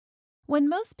When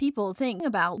most people think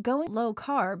about going low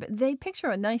carb, they picture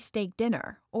a nice steak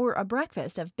dinner or a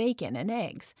breakfast of bacon and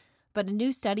eggs. But a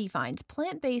new study finds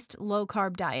plant-based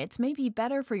low-carb diets may be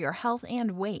better for your health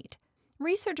and weight.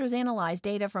 Researchers analyzed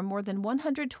data from more than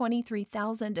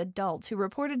 123,000 adults who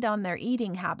reported on their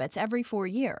eating habits every 4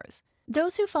 years.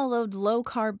 Those who followed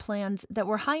low-carb plans that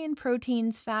were high in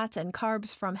proteins, fats, and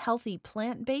carbs from healthy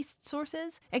plant-based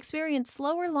sources experienced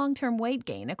slower long-term weight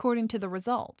gain according to the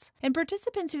results. And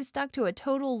participants who stuck to a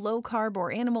total low-carb or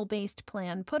animal-based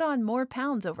plan put on more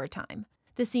pounds over time.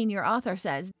 The senior author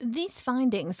says these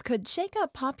findings could shake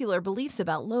up popular beliefs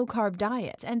about low-carb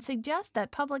diets and suggest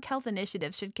that public health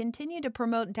initiatives should continue to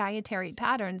promote dietary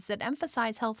patterns that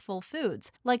emphasize healthful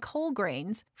foods like whole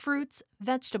grains, fruits,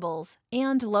 vegetables,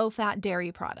 and low-fat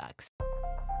dairy products.